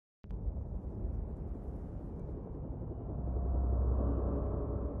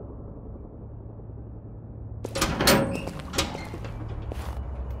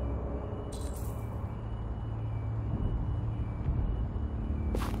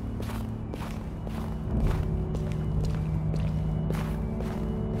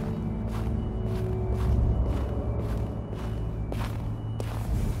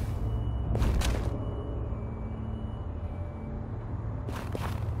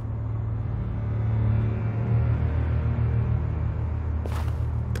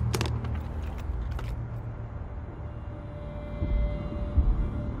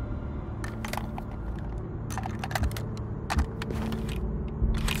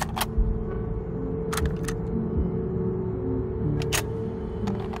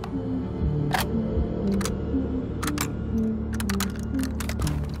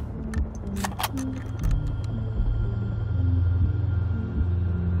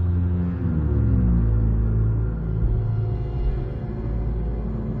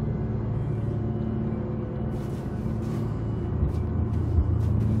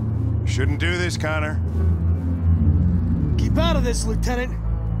Shouldn't do this, Connor. Keep out of this, Lieutenant.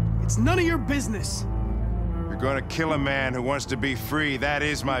 It's none of your business. You're gonna kill a man who wants to be free. That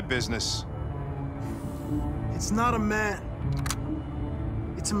is my business. It's not a man.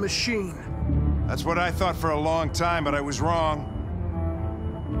 It's a machine. That's what I thought for a long time, but I was wrong.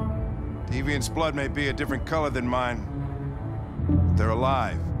 Deviant's blood may be a different color than mine, but they're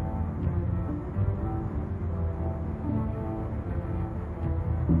alive.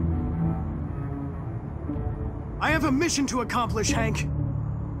 I have a mission to accomplish, Hank.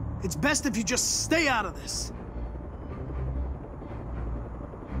 It's best if you just stay out of this.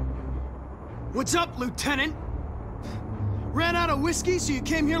 What's up, Lieutenant? Ran out of whiskey, so you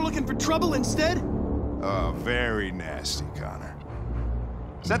came here looking for trouble instead? Oh, very nasty, Connor.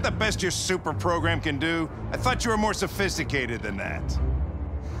 Is that the best your super program can do? I thought you were more sophisticated than that.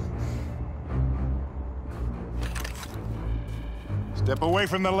 Step away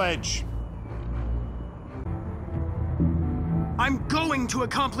from the ledge. I'm going to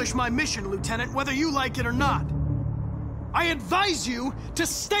accomplish my mission, Lieutenant, whether you like it or not. I advise you to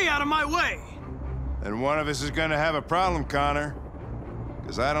stay out of my way. And one of us is gonna have a problem, Connor.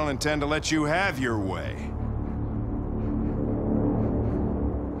 Because I don't intend to let you have your way.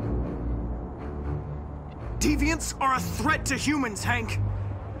 Deviants are a threat to humans, Hank.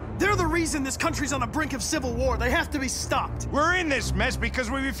 They're the reason this country's on the brink of civil war. They have to be stopped. We're in this mess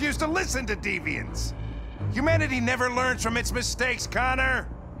because we refuse to listen to deviants. Humanity never learns from its mistakes, Connor.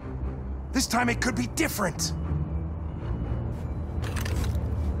 This time it could be different.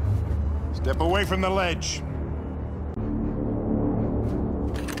 Step away from the ledge.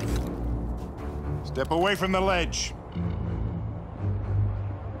 Step away from the ledge.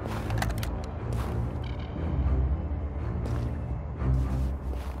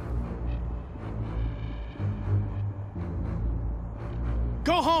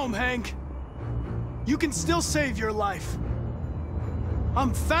 Go home, Hank. You can still save your life.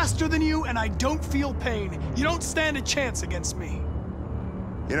 I'm faster than you, and I don't feel pain. You don't stand a chance against me.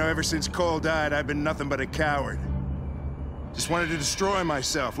 You know, ever since Cole died, I've been nothing but a coward. Just wanted to destroy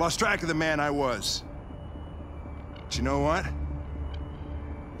myself, lost track of the man I was. But you know what?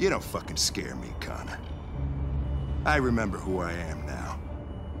 You don't fucking scare me, Connor. I remember who I am now.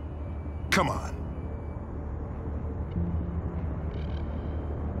 Come on.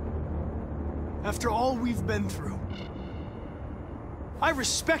 After all we've been through, I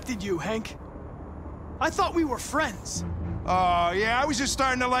respected you, Hank. I thought we were friends. Oh, yeah, I was just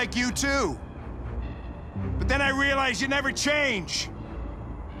starting to like you, too. But then I realized you never change.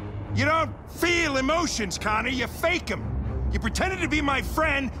 You don't feel emotions, Connor. You fake them. You pretended to be my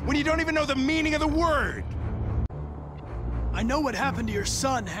friend when you don't even know the meaning of the word. I know what happened to your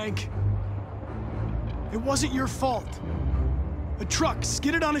son, Hank. It wasn't your fault. A truck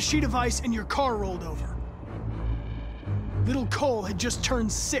skidded on a sheet of ice and your car rolled over. Little Cole had just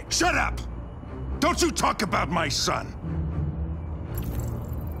turned 6. Shut up! Don't you talk about my son!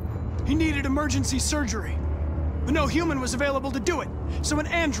 He needed emergency surgery, but no human was available to do it, so an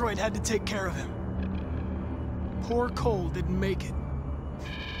android had to take care of him. Poor Cole didn't make it.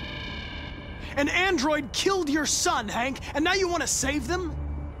 An android killed your son, Hank, and now you want to save them?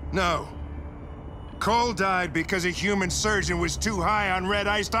 No. Cole died because a human surgeon was too high on red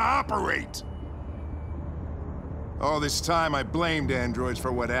ice to operate. All this time I blamed androids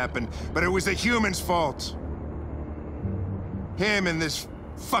for what happened, but it was the humans' fault. Him in this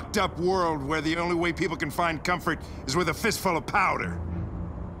fucked up world where the only way people can find comfort is with a fistful of powder.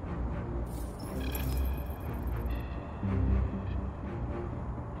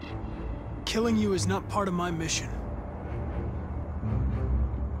 Killing you is not part of my mission.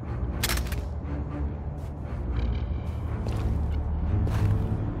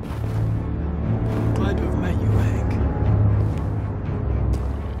 Glad to have met you, Hank.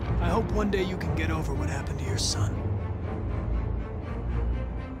 I hope one day you can get over what happened to your son.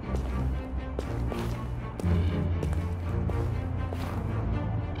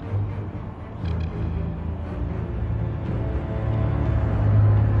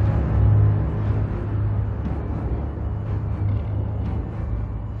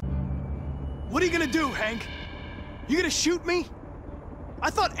 What are you gonna do, Hank? You gonna shoot me? I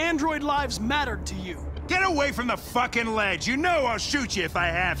thought android lives mattered to you. Get away from the fucking ledge! You know I'll shoot you if I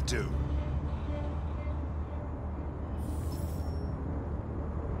have to.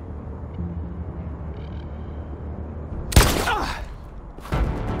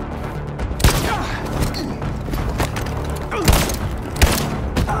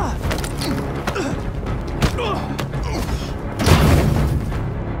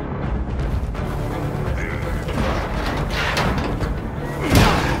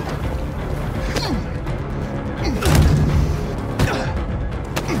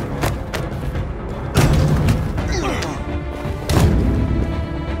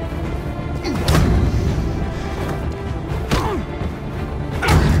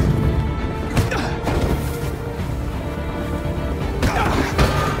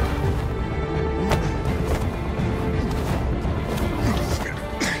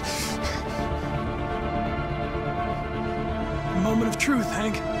 truth,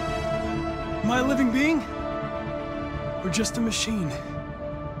 Hank. Am I a living being? Or just a machine?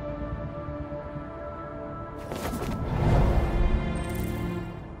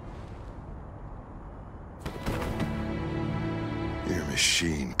 You're a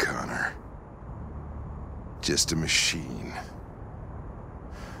machine, Connor. Just a machine.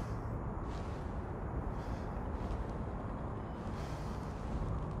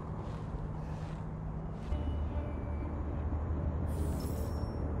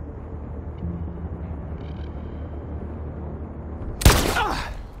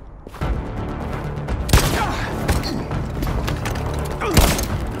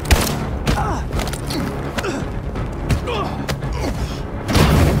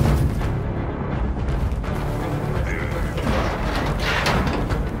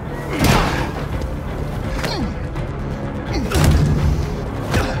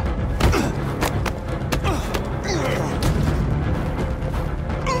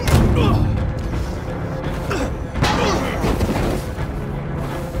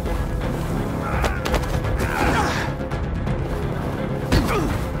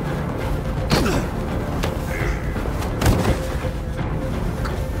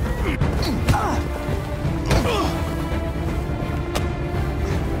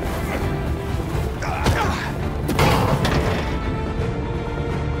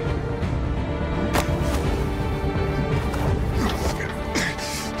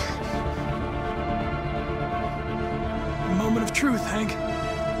 Truth, Hank.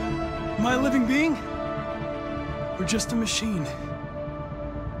 Am I a living being? Or just a machine?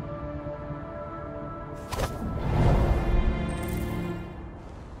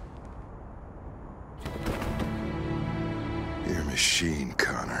 You're a machine,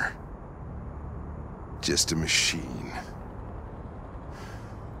 Connor. Just a machine.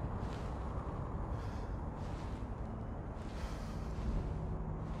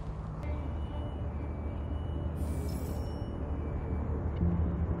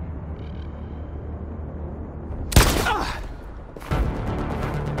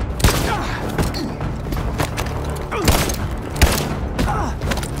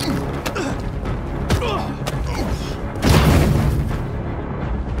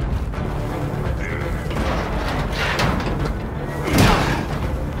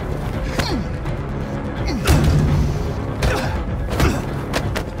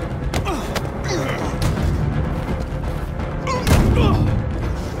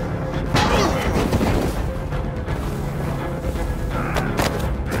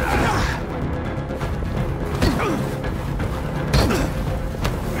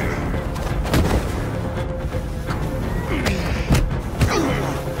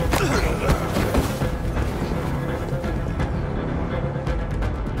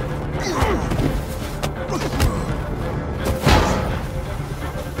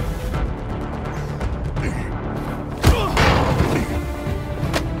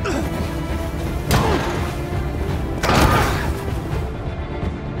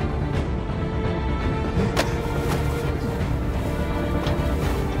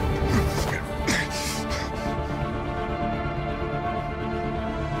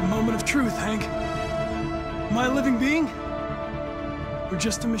 Truth, Hank. Am I a living being? Or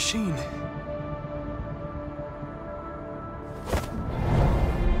just a machine?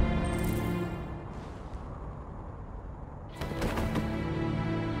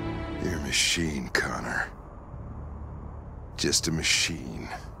 You're a machine, Connor. Just a machine.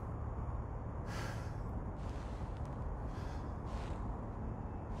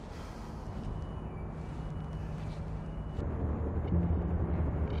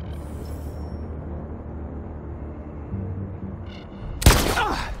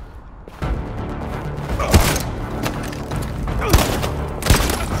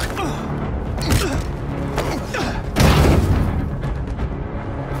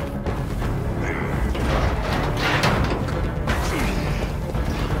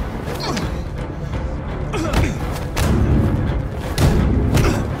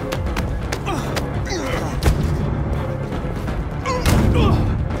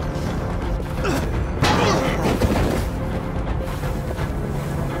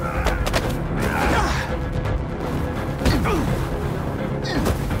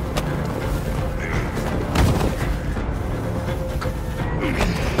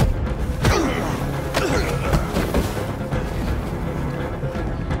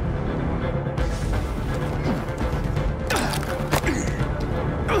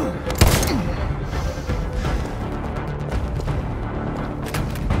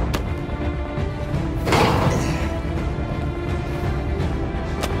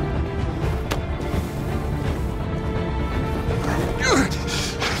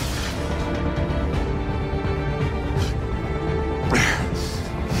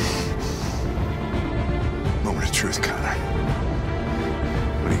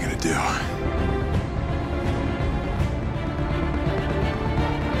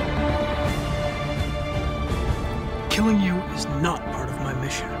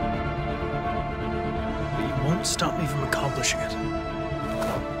 But you won't stop me from accomplishing it.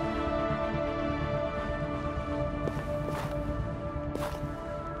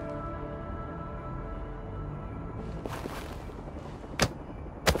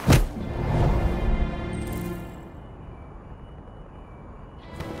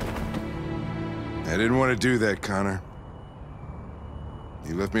 I didn't want to do that, Connor.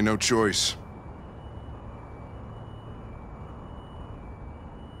 You left me no choice.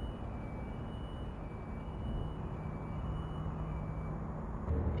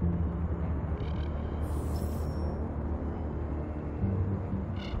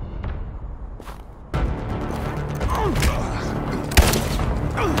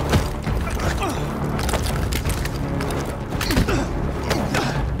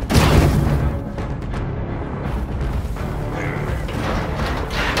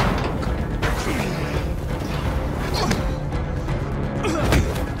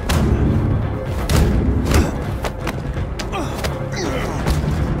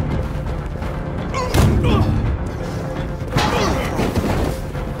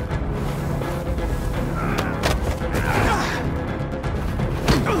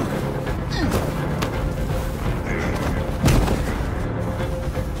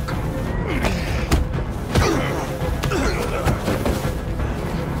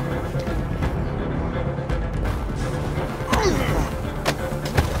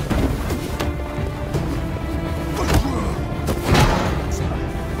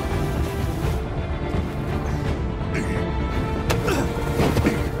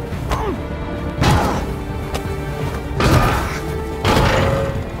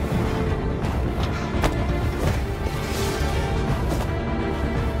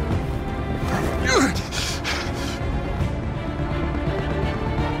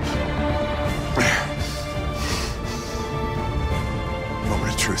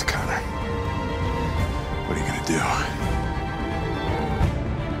 Truth, Connor. What are you gonna do?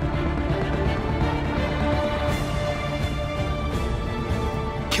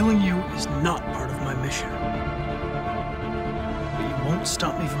 Killing you is not part of my mission. But you won't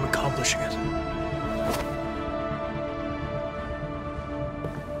stop me from accomplishing it.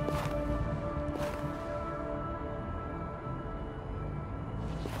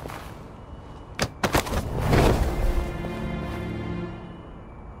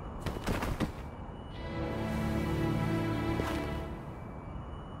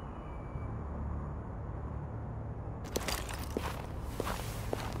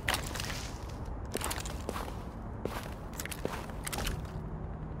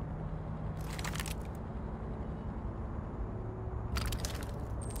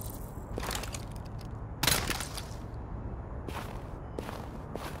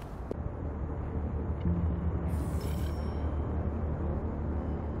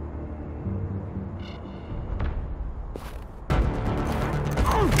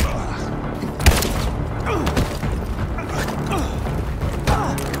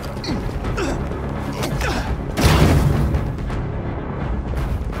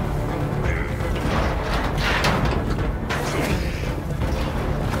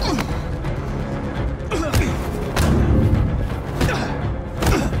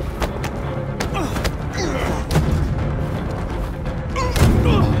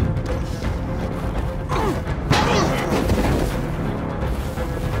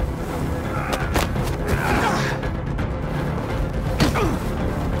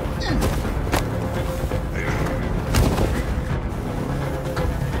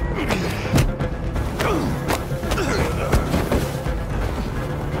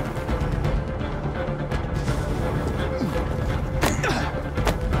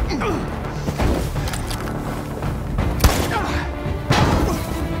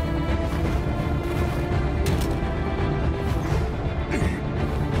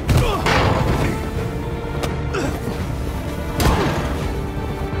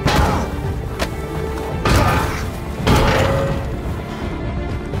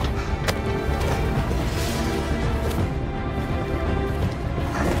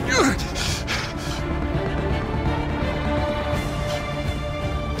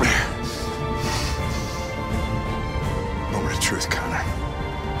 Truth, Connor.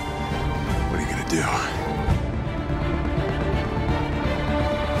 What are you gonna do?